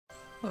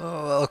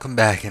Oh, welcome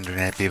back,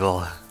 Internet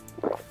people.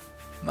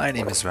 My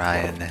name is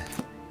Ryan.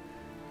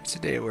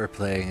 Today we're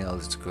playing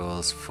Elder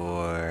Scrolls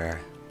for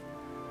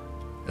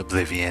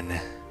Oblivion.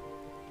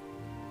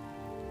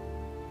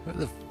 Who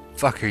the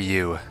fuck are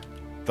you?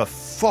 The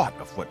thought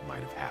of what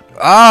might have happened.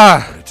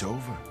 Ah! But it's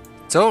over.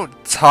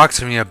 Don't talk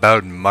to me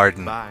about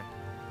Martin. Bye.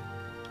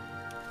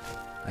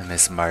 I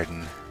miss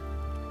Martin.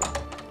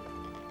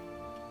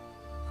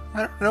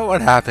 I don't know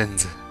what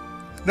happened.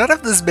 None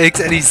of this makes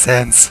any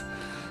sense.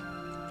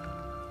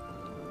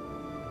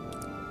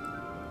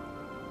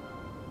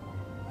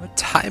 What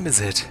time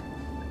is it?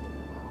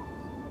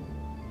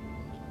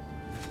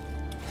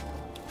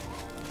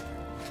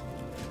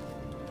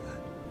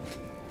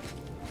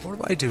 What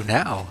do I do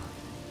now?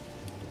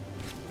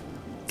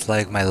 It's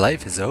like my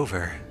life is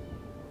over.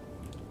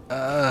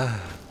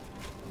 I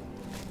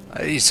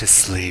need to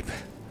sleep.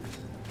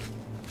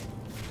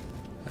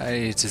 I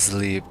need to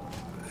sleep.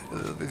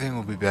 Everything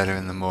will be better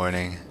in the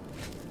morning.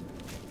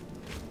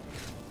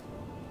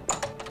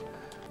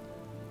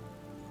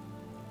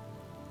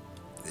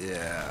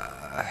 Yeah.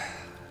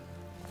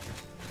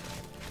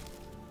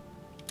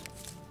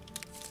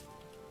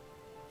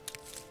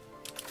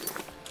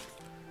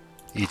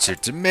 Eat your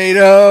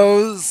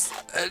tomatoes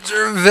and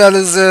your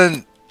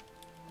venison.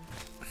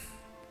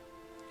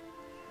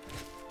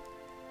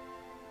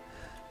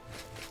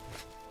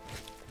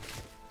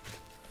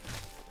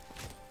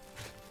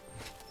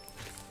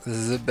 This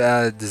is a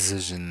bad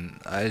decision.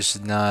 I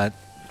should not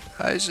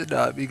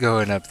be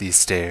going up these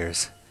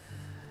stairs.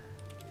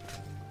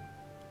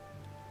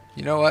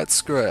 You know what?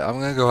 Screw it. I'm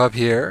gonna go up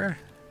here.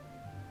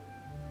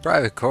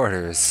 Private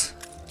quarters.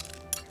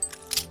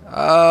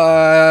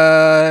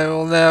 I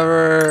will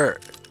never.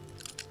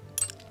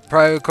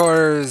 Private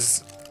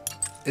quarters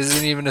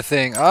isn't even a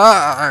thing.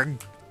 Ah!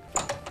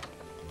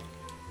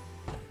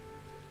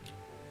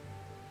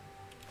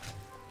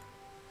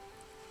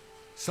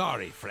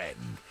 Sorry,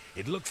 friend.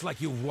 It looks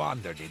like you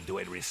wandered into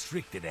a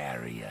restricted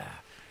area.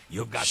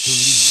 You've got to leave.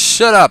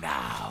 Shut up!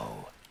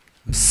 Now.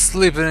 I'm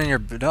sleeping in your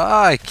bed.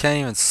 Ah, I can't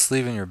even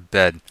sleep in your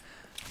bed.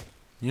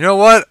 You know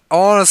what? I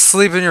want to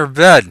sleep in your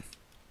bed.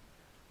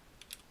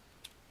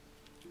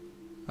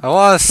 I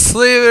want to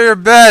sleep in your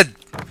bed.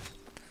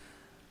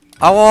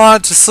 I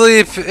want to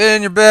sleep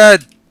in your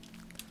bed.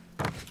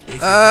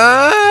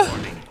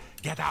 Warning.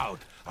 Get out,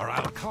 or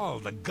I'll call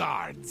the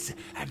guards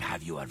and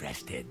have you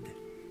arrested.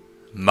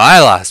 My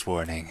last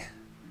warning.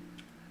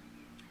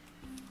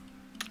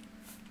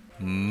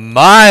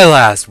 My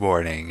last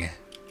warning.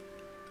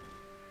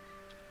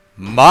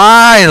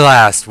 My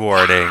last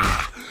warning.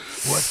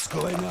 What's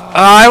going on?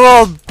 I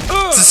will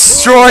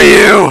destroy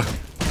you.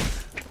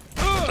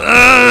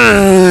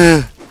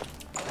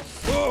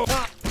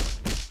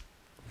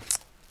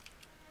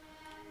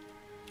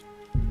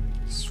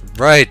 That's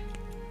right.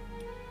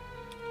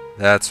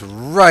 That's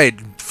right.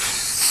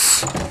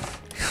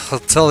 He'll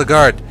tell the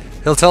guard.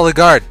 He'll tell the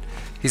guard.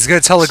 He's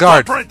gonna tell the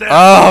guard. Right there.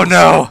 Oh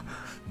no.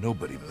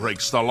 Nobody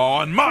breaks the law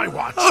on my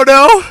watch. Oh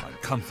no. I'm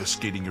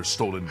confiscating your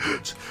stolen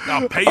goods.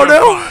 Now pay Oh your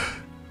no.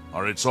 fine,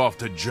 or it's off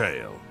to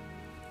jail.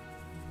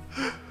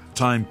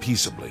 Time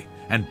peaceably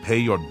and pay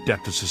your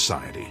debt to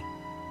society.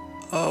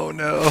 Oh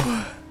no.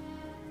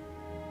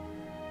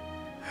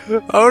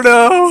 Oh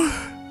no.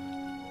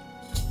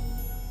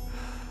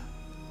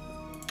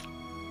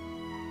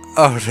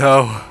 Oh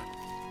no.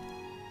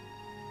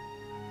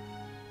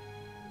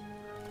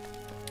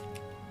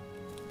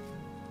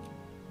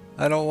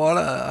 I don't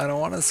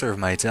wanna serve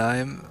my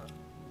time.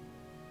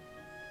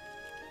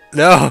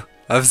 No,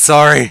 I'm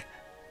sorry.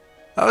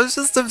 I was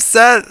just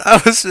upset.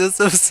 I was just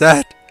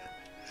upset.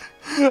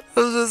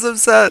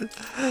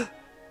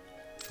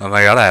 Oh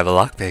my god, I have a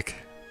lockpick.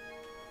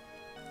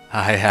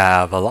 I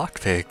have a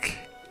lockpick.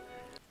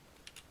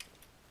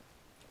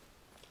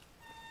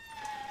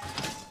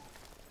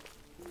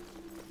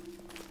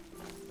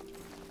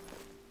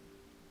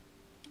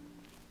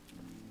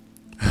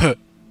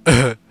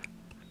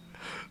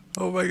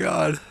 Oh my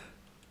god.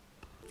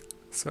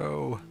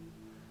 So,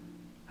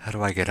 how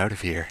do I get out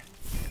of here?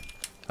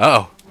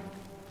 Uh oh.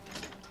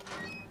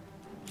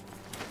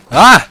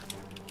 Ah!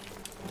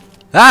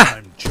 Ah!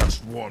 I'm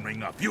just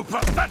warming up, you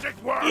pathetic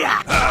worm!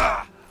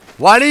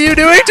 What are you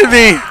doing to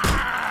me?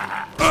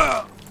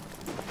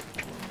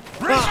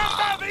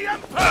 Remember the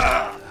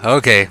Emperor!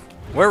 Okay,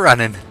 we're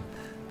running.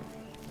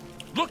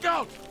 Look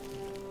out!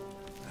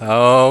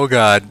 Oh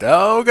god.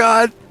 Oh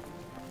god.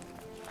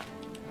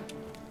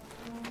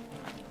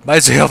 My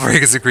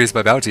jailbreak has increased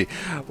my bounty.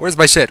 Where's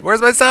my shit?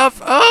 Where's my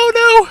stuff? Oh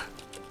no!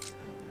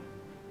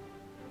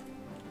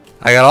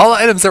 I got all the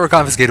items that were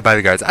confiscated by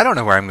the guards. I don't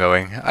know where I'm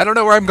going. I don't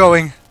know where I'm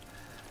going.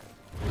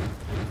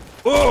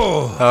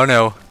 Oh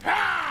no.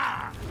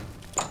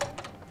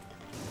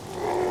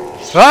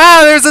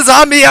 Ah, there's a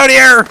zombie out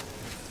here!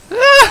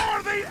 Ah!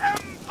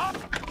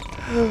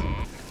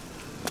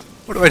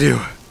 What do I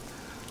do?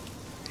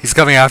 He's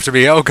coming after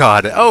me. Oh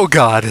god. Oh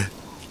god.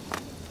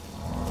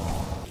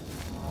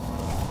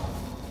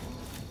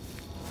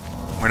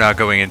 We're not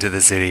going into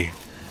the city.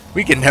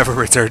 We can never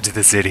return to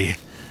the city.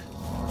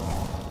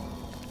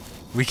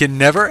 We can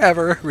never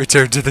ever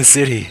return to the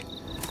city.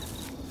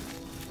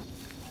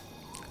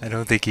 I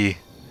don't think he...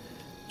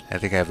 I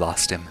think I've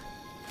lost him.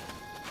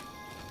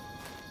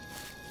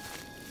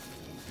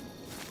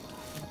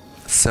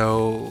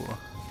 So...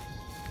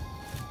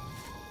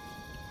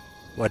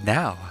 what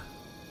now?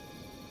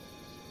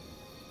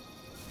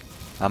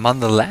 I'm on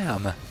the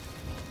lam.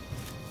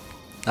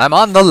 I'm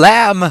on the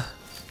lam!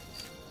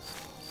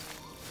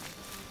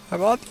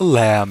 I'm on the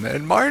lam,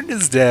 and Martin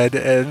is dead,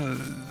 and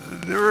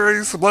there were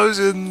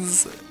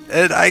explosions,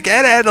 and I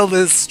can't handle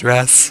this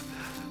stress.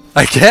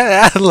 I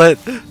can't handle it!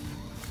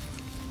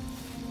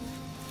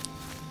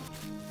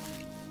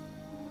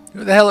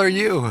 Who the hell are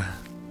you?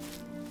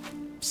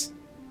 Psst.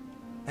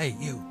 Hey,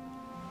 you.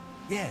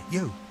 Yeah,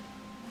 you.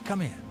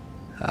 Come here.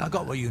 I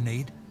got what you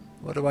need.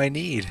 What do I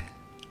need?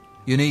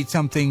 You need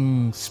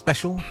something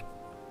special?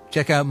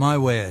 Check out my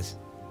wares.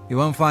 You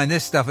won't find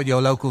this stuff at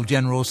your local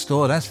general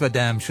store, that's for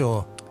damn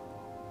sure.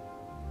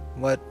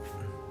 What?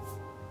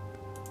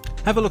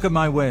 Have a look at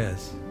my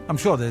wares. I'm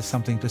sure there's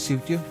something to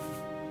suit you.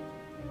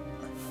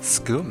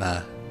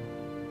 Skooma?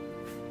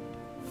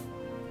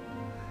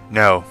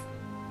 No.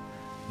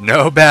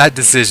 No bad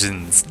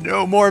decisions.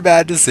 No more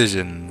bad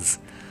decisions.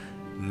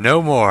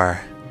 No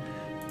more.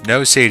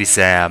 No Shady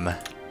Sam.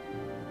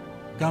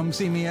 Come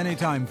see me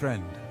anytime,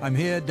 friend. I'm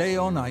here day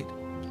or night.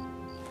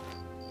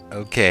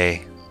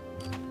 Okay.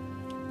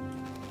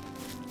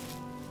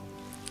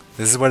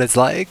 This is what it's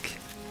like.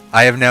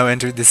 I have now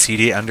entered the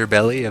seedy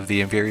underbelly of the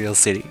Imperial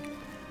City.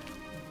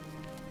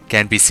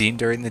 Can't be seen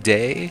during the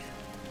day.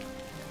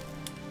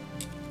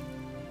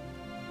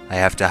 I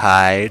have to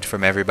hide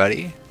from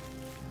everybody.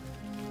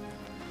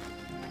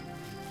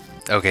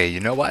 Okay, you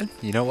know what?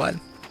 You know what?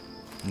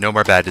 No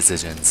more bad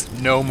decisions.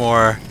 No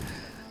more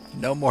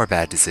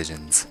bad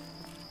decisions.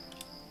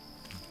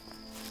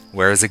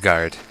 Where is a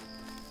guard?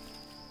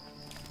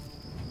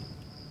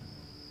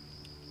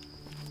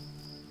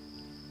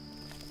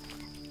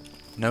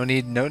 No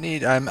need, no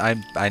need.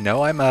 I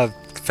know I'm a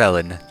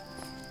felon.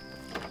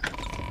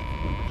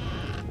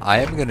 I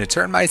am gonna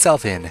turn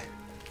myself in.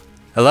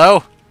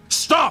 Hello?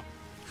 Stop!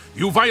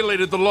 You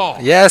violated the law.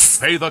 Yes.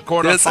 Pay the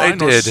court a Yes, I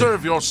fine or did.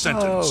 serve your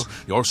sentence. Oh.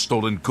 Your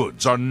stolen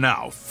goods are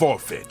now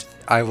forfeit.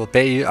 I will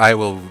pay you. I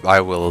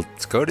will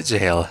go to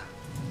jail.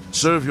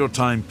 Serve your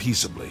time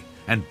peaceably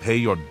and pay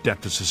your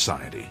debt to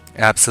society.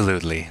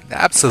 Absolutely.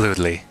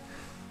 Absolutely.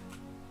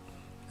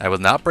 I will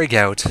not break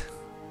out.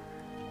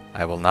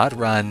 I will not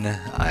run.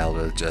 I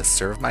will just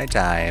serve my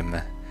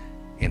time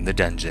in the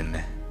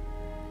dungeon.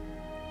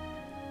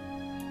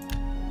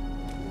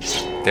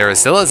 There is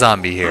still a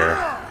zombie here.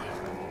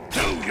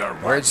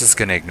 We're just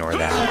gonna ignore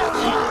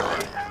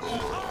that.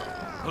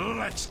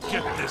 Let's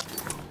get this.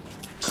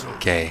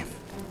 Okay.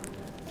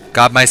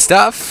 Got my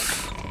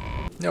stuff.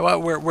 You know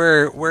what?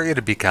 We're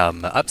gonna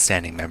become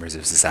upstanding members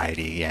of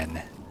society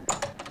again.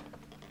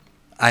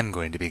 I'm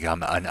going to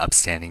become an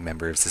upstanding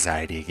member of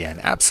society again.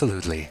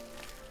 Absolutely.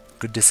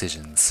 Good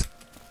decisions.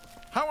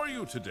 How are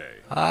you today?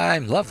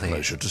 I'm lovely.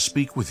 Pleasure to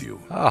speak with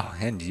you. Oh,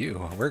 and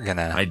you. We're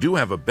gonna... I do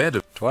have a bed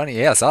of 20.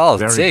 Yes, I'll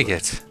Very take good.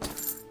 it.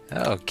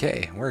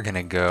 Okay, we're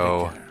gonna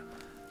go... Take care.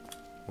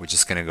 We're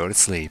just gonna go to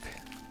sleep.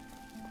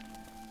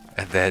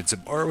 And then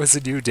tomorrow is a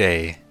new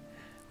day.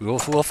 We'll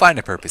find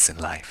a purpose in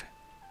life.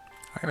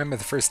 I remember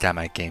the first time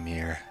I came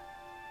here.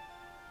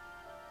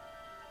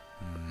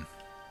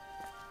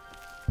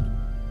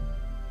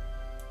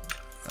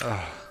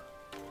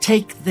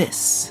 Take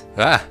this.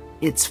 Ah,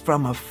 It's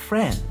from a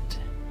friend.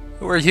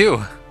 who are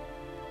you?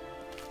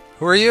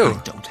 Who are I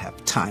you? don't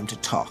have time to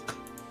talk.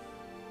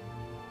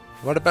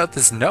 What about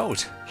this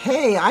note?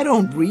 Hey, I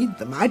don't read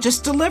them. I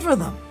just deliver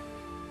them.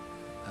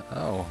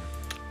 Oh,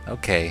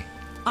 okay.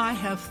 I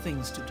have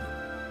things to do.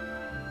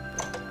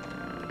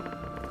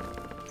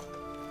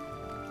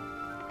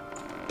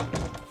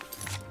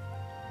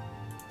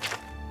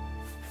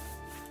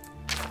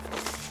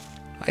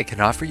 I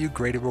can offer you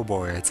greater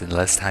rewards and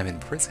less time in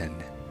prison.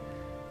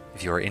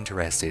 If you are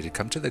interested,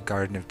 come to the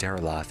Garden of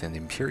Deraloth in the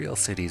Imperial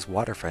City's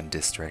waterfront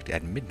district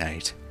at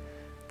midnight.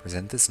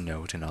 Present this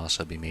note and all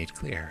shall be made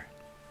clear.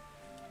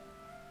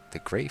 The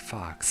Grey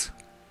Fox.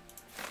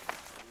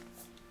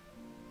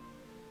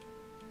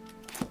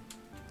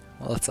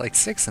 Well, it's like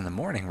 6 in the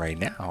morning right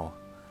now.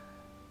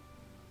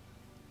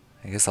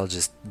 I guess I'll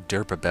just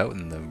derp about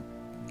in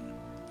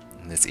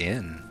this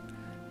inn,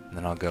 and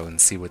then I'll go and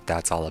see what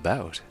that's all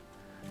about.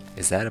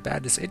 Is that a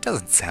bad decision? It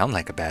doesn't sound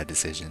like a bad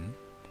decision.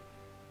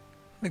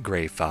 The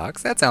Grey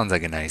Fox, that sounds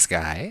like a nice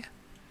guy.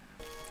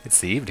 It's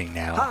the evening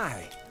now.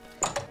 Hi.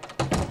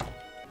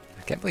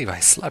 I can't believe I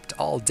slept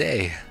all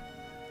day.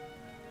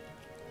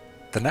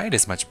 The night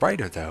is much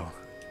brighter, though.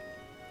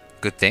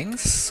 Good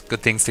things?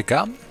 Good things to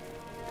come?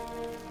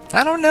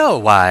 I don't know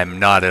why I'm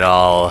not at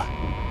all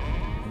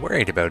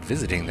worried about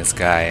visiting this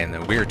guy in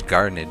the weird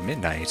garden at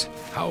midnight.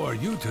 How are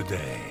you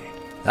today?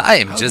 I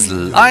am How just do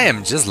you do? I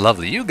am just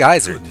lovely. You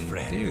guys are Good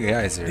friend.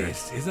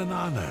 This is an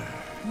honor.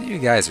 you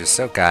guys are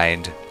so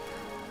kind.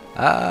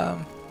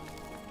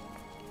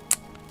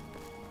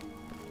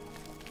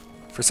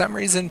 For some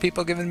reason,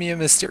 people giving me a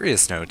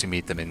mysterious note to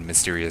meet them in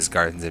mysterious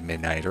gardens at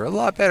midnight are a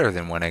lot better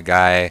than when a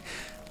guy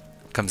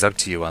comes up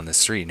to you on the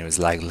street and was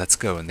like, let's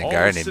go in the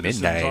garden at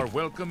midnight. All citizens are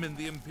welcome in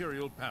the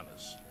Imperial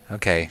Palace.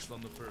 Okay. Based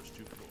on the first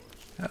 2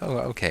 floors. Oh,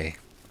 okay.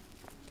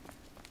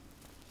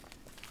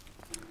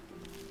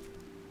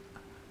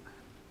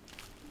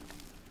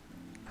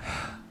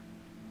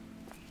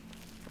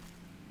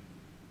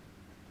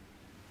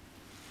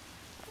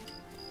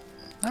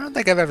 I don't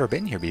think I've ever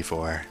been here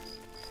before.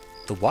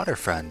 The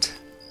waterfront.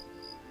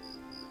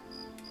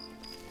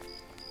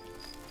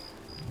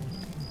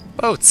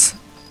 Boats!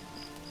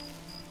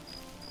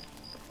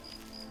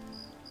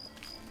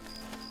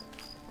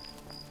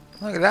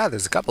 Look at that,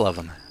 there's a couple of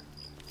them.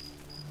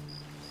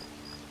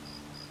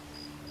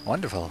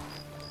 Wonderful.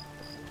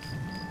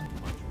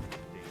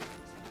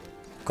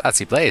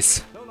 Classy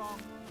place.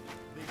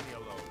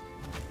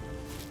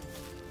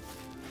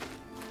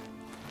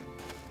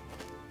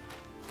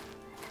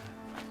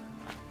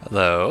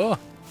 Hello?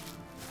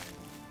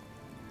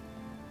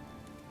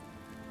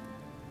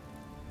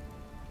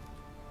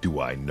 Do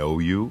I know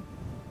you?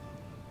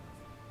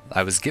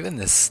 I was given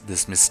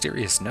this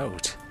mysterious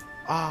note.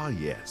 Ah,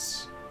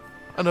 yes.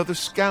 Another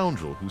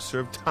scoundrel who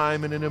served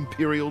time in an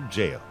Imperial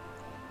jail.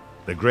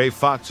 The Grey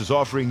Fox is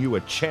offering you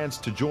a chance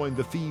to join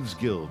the Thieves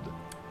Guild.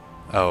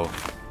 Oh.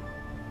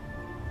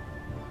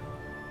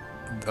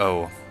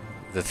 Oh,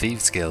 the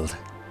Thieves Guild.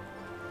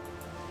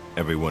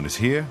 Everyone is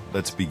here.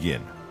 Let's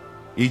begin.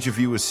 Each of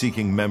you is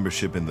seeking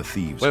membership in the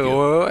Thieves Wait,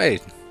 Guild.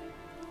 wait.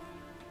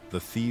 The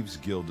Thieves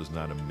Guild is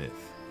not a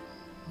myth.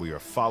 We are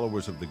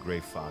followers of the Grey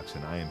Fox,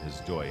 and I am his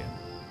doyen.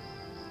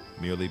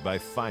 Merely by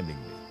finding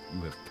me,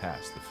 you have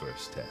passed the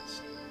first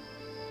test.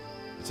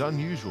 It's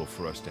unusual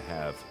for us to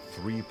have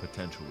 3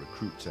 potential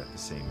recruits at the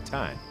same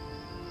time.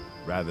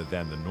 Rather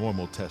than the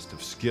normal test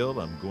of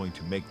skill, I'm going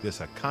to make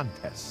this a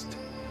contest.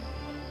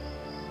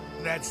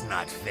 That's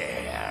not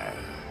fair.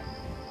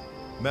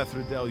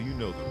 Methredel, you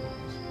know the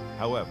rules.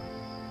 However,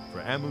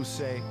 for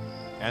Amuse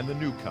and the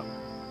newcomer,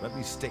 let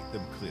me state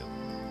them clearly.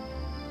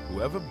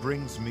 Whoever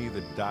brings me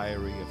the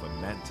diary of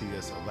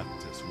Amantius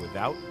Electus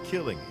without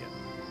killing him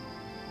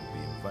will be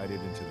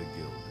invited into the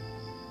guild.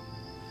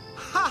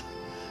 Ha!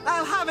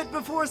 I'll have it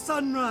before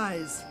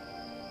sunrise.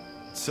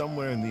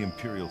 Somewhere in the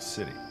Imperial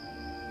City.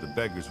 The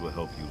beggars will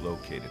help you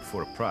locate it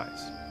for a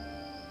price.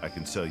 I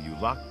can sell you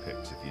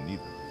lockpicks if you need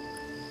them.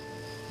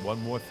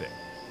 One more thing.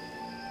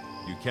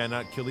 You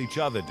cannot kill each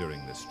other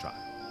during this trial.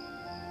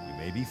 We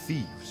may be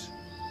thieves,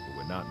 but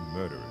we're not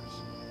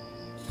murderers.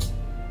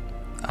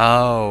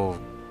 Oh,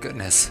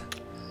 goodness.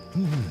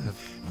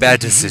 Bad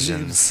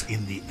decisions.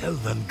 In the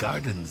Elven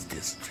Gardens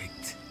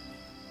district.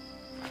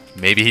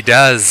 Maybe he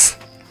does.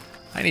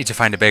 I need to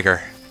find a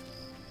beggar.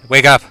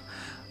 Wake up.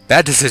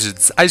 Bad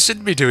decisions. I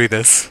shouldn't be doing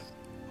this.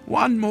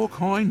 One more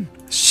coin?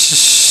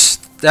 Shh.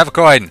 Have a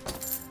coin.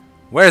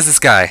 Where's this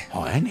guy?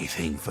 Or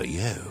anything for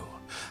you.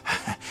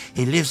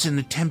 He lives in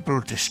the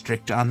Temple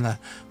district on the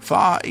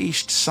far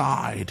east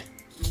side.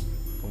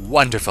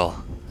 Wonderful.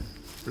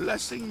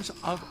 Blessings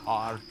of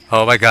our...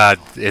 Oh my god,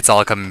 it's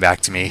all coming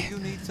back to me. You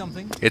need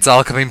something? It's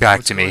all coming back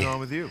What's to going me. on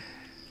with you?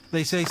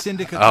 They say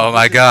Syndicate... Oh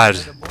my god.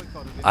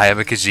 I am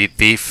a Khajiit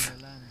thief.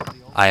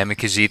 I am a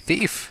Khajiit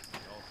thief.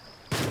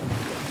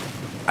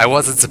 I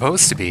wasn't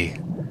supposed to be.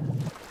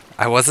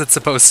 I wasn't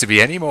supposed to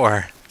be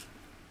anymore.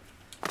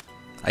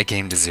 I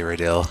came to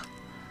Cyrodiil,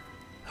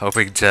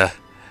 hoping to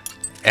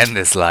end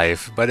this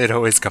life, but it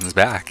always comes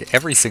back.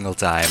 Every single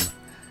time.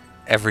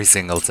 Every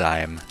single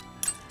time.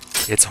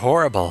 It's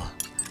horrible.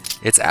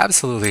 It's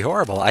absolutely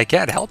horrible. I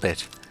can't help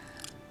it.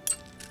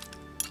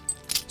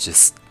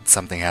 Just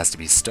something has to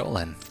be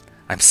stolen.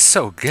 I'm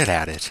so good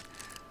at it.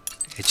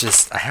 It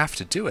just, I have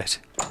to do it.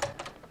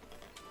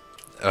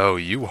 Oh,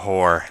 you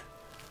whore.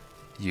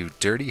 You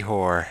dirty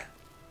whore.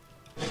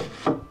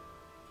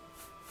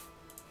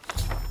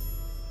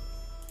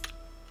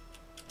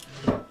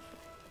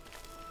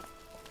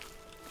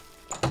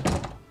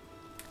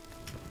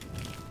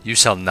 You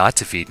shall not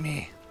defeat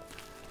me.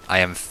 I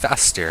am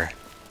faster.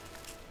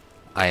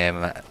 I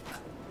am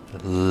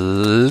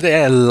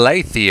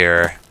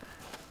lithier.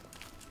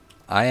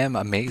 I am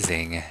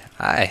amazing.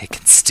 I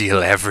can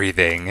steal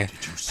everything.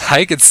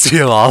 I can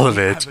steal all of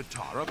it.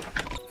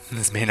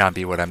 This may not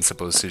be what I'm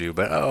supposed to do,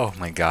 but oh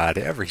my god,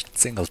 every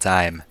single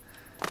time.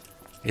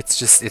 It's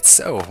just, it's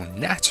so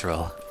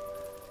natural.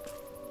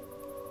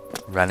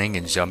 Running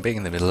and jumping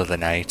in the middle of the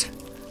night.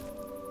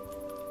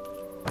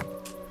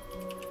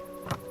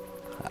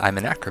 I'm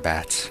an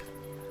acrobat.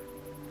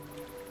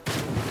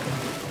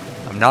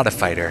 I'm not a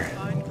fighter.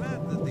 I'm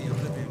glad that the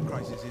Oblivion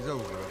crisis is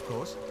over, of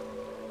course.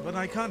 But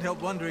I can't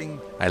help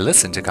wondering... I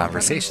listen to what happens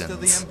conversations. to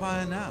the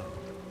Empire now?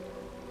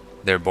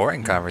 They're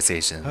boring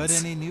conversations. Heard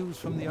any news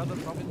from the other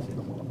provinces?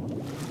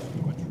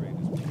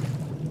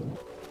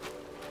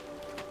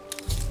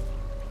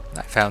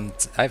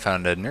 I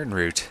found a Nern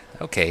root.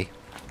 Okay.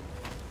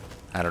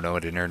 I don't know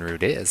what a Nern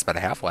root is, but I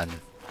have one.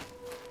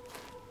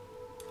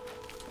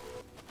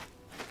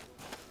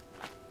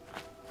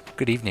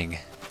 Good evening.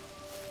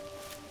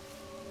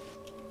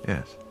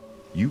 Yes,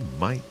 you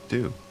might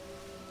do.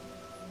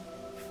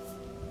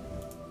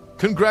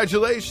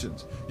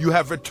 Congratulations! You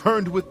have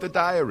returned with the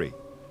diary.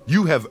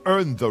 You have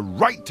earned the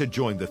right to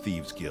join the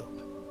Thieves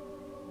Guild.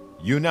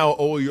 You now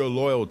owe your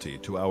loyalty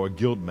to our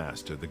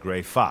guildmaster, the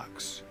Grey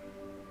Fox.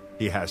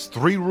 He has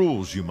 3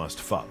 rules you must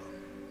follow.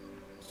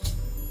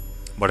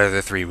 What are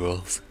the 3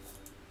 rules?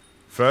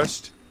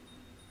 First,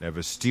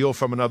 never steal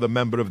from another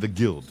member of the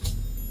guild.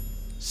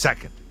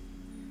 Second,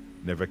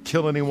 never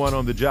kill anyone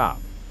on the job.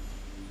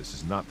 This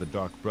is not the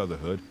Dark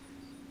Brotherhood.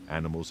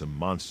 Animals and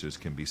monsters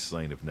can be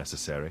slain if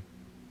necessary.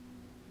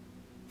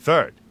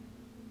 Third,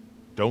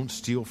 don't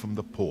steal from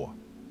the poor.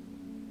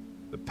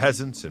 The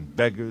peasants and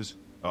beggars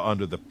are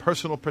under the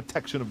personal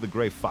protection of the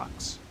Grey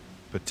Fox,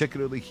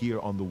 particularly here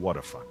on the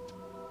waterfront.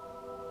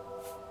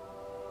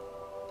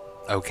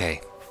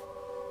 Okay.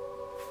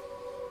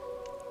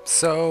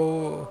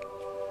 So,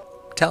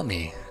 tell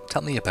me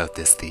about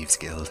this Thieves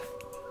Guild.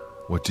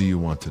 What do you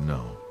want to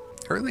know?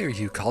 Earlier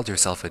you called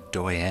yourself a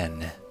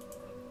doyen.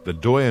 The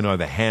doyen are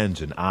the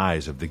hands and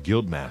eyes of the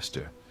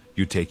guildmaster.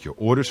 You take your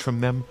orders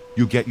from them,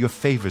 you get your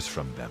favors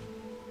from them.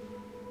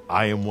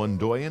 I am one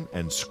doyen,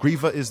 and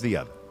Skriva is the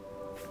other.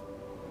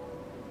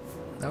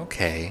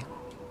 Okay.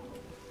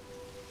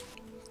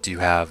 Do you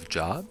have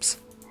jobs?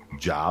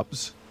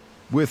 Jobs?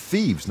 We're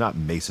thieves, not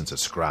masons or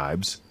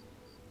scribes.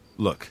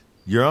 Look,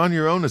 you're on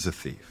your own as a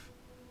thief.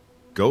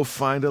 Go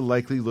find a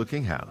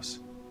likely-looking house.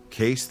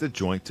 Case the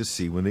joint to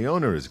see when the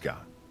owner is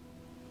gone.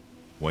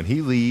 When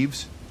he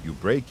leaves, you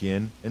break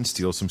in and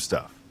steal some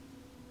stuff.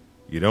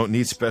 You don't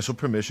need special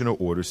permission or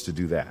orders to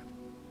do that.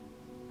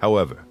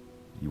 However,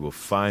 you will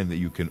find that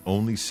you can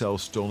only sell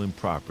stolen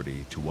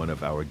property to one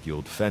of our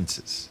guild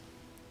fences.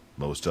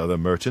 Most other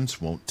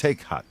merchants won't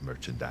take hot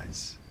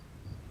merchandise.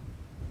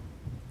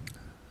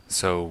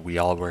 So we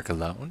all work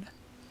alone?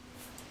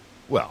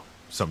 Well,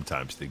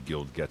 sometimes the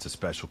guild gets a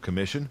special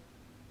commission.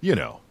 You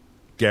know,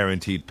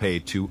 guaranteed pay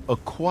to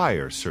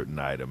acquire certain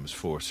items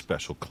for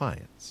special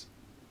clients.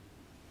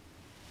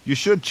 You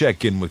should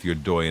check in with your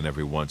doyen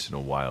every once in a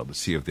while to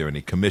see if there are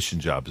any commission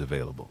jobs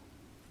available.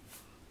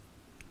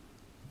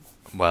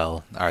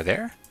 Well, are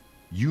there?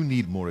 You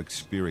need more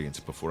experience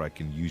before I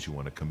can use you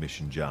on a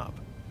commission job.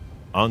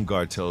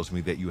 Ongar tells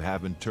me that you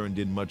haven't turned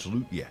in much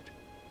loot yet.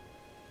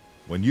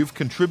 When you've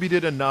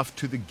contributed enough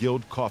to the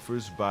guild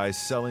coffers by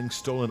selling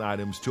stolen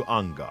items to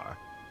Ongar,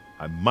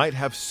 I might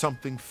have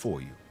something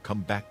for you. Come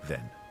back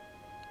then.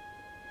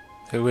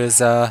 Who is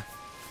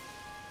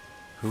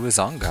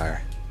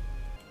Ongar?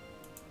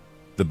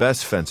 The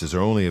best fences are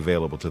only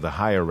available to the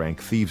higher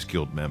rank Thieves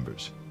Guild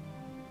members.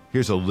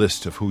 Here's a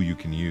list of who you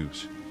can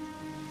use.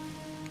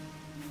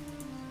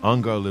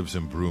 Ongar lives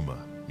in Bruma.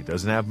 He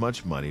doesn't have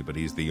much money, but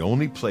he's the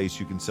only place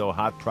you can sell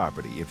hot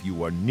property if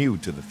you are new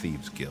to the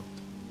Thieves Guild.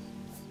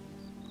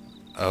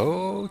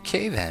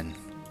 Okay then.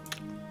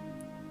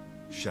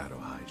 Shadow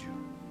hide you.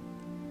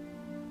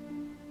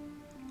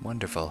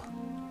 Wonderful.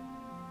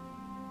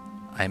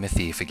 I'm a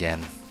thief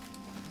again.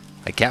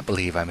 I can't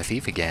believe I'm a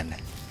thief again.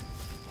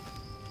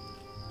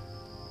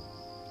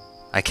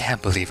 I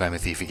can't believe I'm a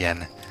thief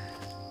again.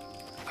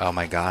 Oh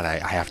my god, I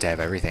have to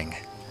have everything.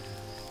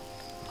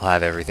 I'll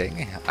have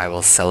everything. I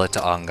will sell it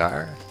to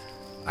Ongar.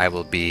 I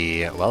will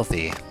be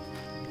wealthy.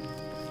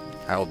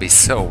 I will be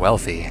so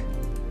wealthy.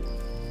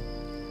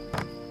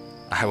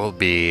 I will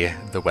be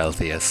the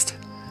wealthiest.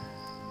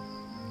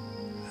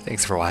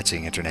 Thanks for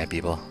watching, Internet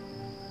people.